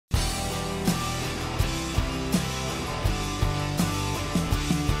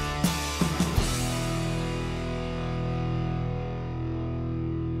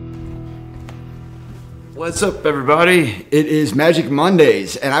What's up, everybody? It is Magic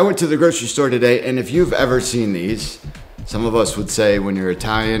Mondays, and I went to the grocery store today, and if you've ever seen these, some of us would say when you're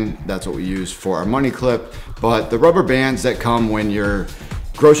Italian, that's what we use for our money clip, but the rubber bands that come when you're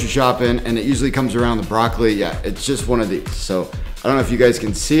grocery shopping, and it usually comes around the broccoli, yeah, it's just one of these. So I don't know if you guys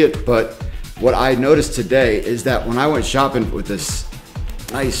can see it, but what I noticed today is that when I went shopping with this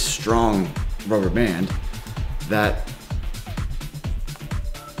nice, strong rubber band, that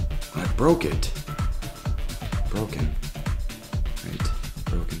when I broke it, broken.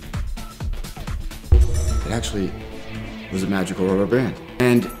 It actually was a magical rubber band.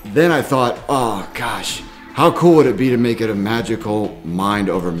 And then I thought, oh gosh, how cool would it be to make it a magical mind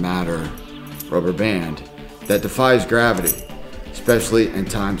over matter rubber band that defies gravity, especially in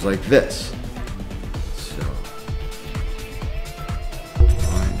times like this. So,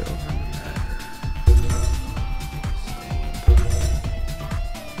 mind over matter.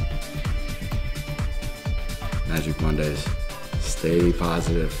 Magic Mondays. Stay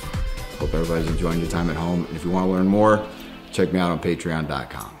positive. Hope everybody's enjoying your time at home. And if you want to learn more, check me out on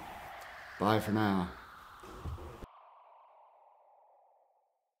patreon.com. Bye for now.